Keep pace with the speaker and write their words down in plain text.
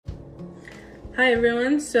Hi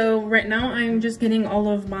everyone, so right now I'm just getting all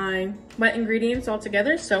of my wet ingredients all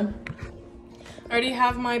together. So I already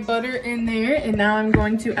have my butter in there, and now I'm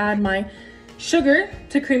going to add my sugar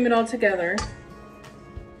to cream it all together.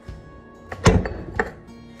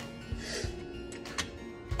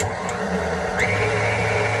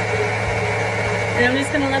 And I'm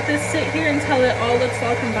just gonna let this sit here until it all looks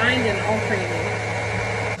all combined and all creamy.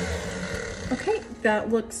 Okay, that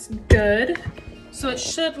looks good. So it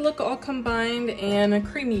should look all combined and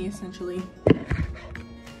creamy essentially.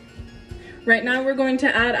 Right now we're going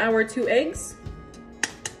to add our 2 eggs.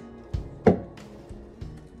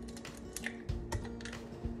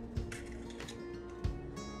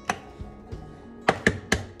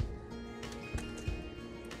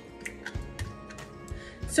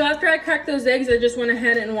 So after I cracked those eggs, I just went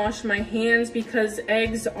ahead and washed my hands because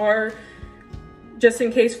eggs are, just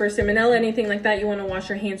in case for salmonella, anything like that, you want to wash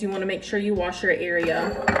your hands. You want to make sure you wash your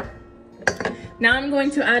area. Now I'm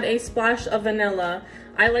going to add a splash of vanilla.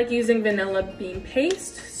 I like using vanilla bean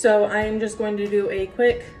paste, so I am just going to do a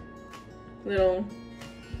quick little,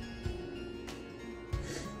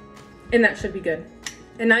 and that should be good.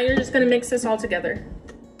 And now you're just going to mix this all together.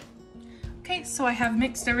 Okay, so I have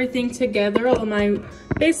mixed everything together,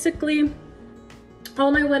 basically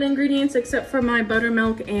all my wet ingredients except for my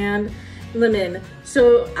buttermilk and lemon.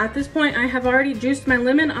 So at this point I have already juiced my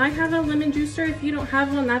lemon. I have a lemon juicer. If you don't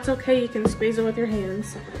have one, that's okay, you can squeeze it with your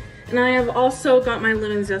hands. And I have also got my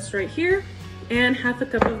lemon zest right here and half a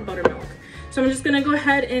cup of buttermilk. So I'm just gonna go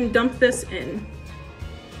ahead and dump this in.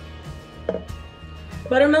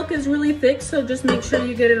 Buttermilk is really thick, so just make sure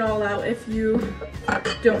you get it all out if you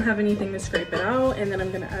don't have anything to scrape it out. And then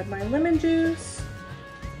I'm gonna add my lemon juice.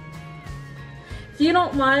 If you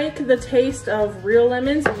don't like the taste of real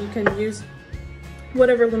lemons, you can use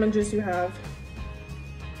whatever lemon juice you have.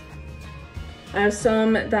 I have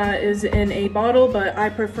some that is in a bottle, but I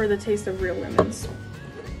prefer the taste of real lemons.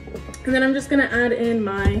 And then I'm just gonna add in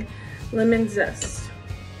my lemon zest.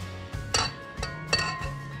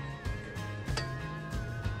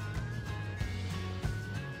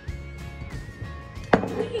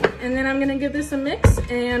 And then I'm gonna give this a mix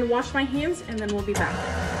and wash my hands, and then we'll be back.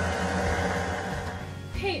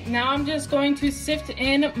 Okay, now I'm just going to sift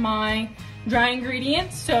in my dry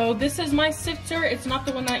ingredients. So this is my sifter. It's not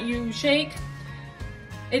the one that you shake.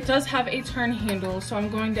 It does have a turn handle. So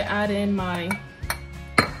I'm going to add in my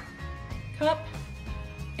cup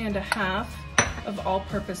and a half of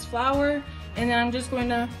all-purpose flour. And then I'm just going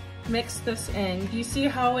to mix this in. You see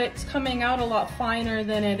how it's coming out a lot finer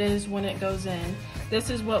than it is when it goes in.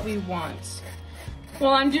 This is what we want.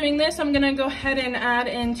 While I'm doing this, I'm gonna go ahead and add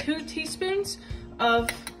in 2 teaspoons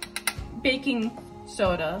of baking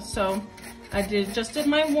soda. So I just did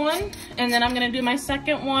my one, and then I'm gonna do my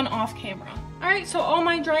second one off camera. All right, so all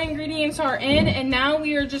my dry ingredients are in, and now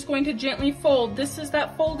we are just going to gently fold. This is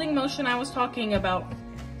that folding motion I was talking about.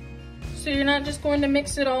 So you're not just going to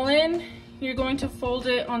mix it all in, you're going to fold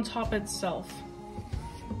it on top itself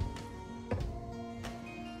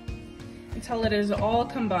until it is all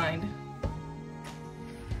combined.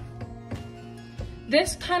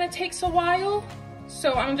 This kind of takes a while,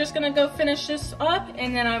 so I'm just gonna go finish this up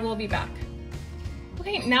and then I will be back.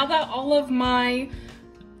 Okay, now that all of my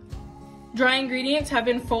dry ingredients have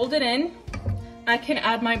been folded in, I can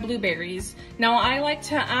add my blueberries. Now I like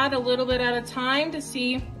to add a little bit at a time to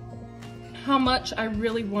see how much I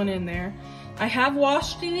really want in there. I have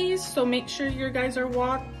washed these, so make sure you guys are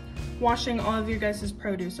washing all of your guys'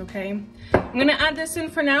 produce, okay? I'm gonna add this in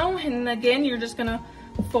for now, and again, you're just gonna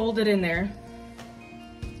fold it in there.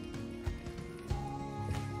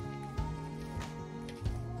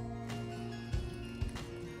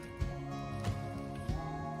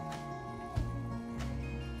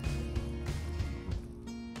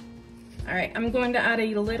 All right, I'm going to add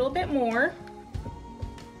a little bit more.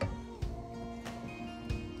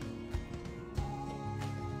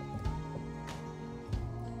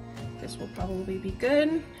 This will probably be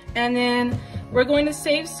good. And then we're going to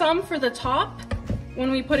save some for the top.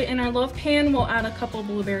 When we put it in our loaf pan, we'll add a couple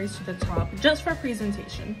blueberries to the top, just for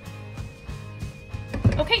presentation.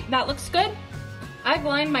 Okay, that looks good. I've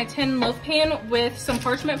lined my tin loaf pan with some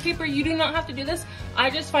parchment paper. You do not have to do this.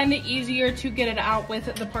 I just find it easier to get it out with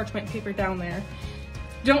the parchment paper down there.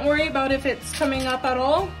 Don't worry about if it's coming up at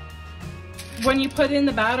all. When you put in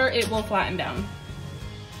the batter, it will flatten down.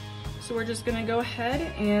 So we're just gonna go ahead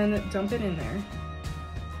and dump it in there.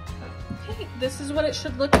 Okay, this is what it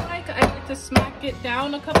should look like. I like to smack it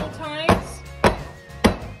down a couple times.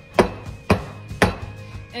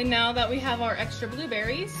 And now that we have our extra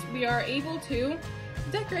blueberries, we are able to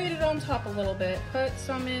decorate it on top a little bit. Put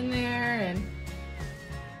some in there and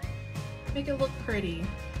Make it look pretty.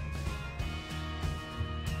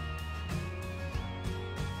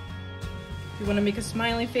 If you want to make a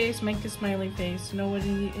smiley face, make a smiley face.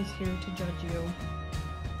 Nobody is here to judge you.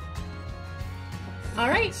 All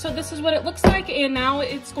right, so this is what it looks like, and now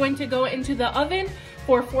it's going to go into the oven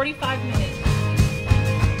for 45 minutes.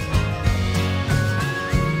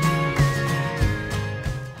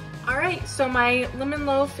 All right, so my lemon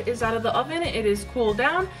loaf is out of the oven. It is cooled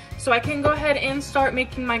down, so I can go ahead and start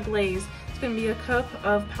making my glaze. It's gonna be a cup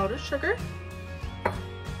of powdered sugar,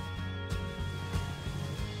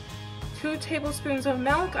 2 tablespoons of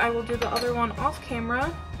milk. I will do the other one off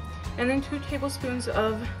camera, and then 2 tablespoons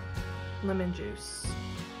of lemon juice.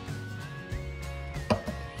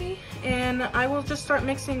 Okay, and I will just start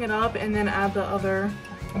mixing it up and then add the other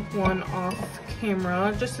one off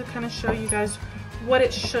camera just to kind of show you guys what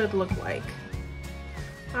it should look like.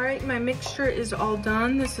 All right, my mixture is all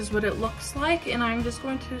done. This is what it looks like, and I'm just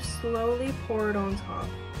going to slowly pour it on top.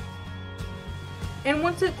 And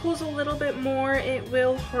once it cools a little bit more, it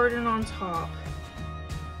will harden on top.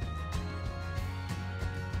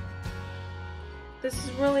 This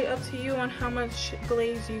is really up to you on how much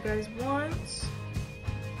glaze you guys want.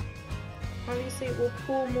 Obviously, it will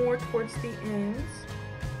pull more towards the ends.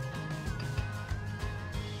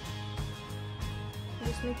 I'm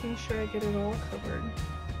just making sure I get it all covered.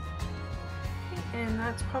 And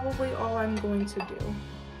that's probably all I'm going to do.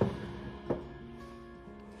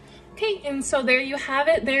 Okay, and so there you have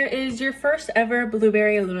it. There is your first ever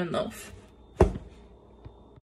blueberry lemon loaf.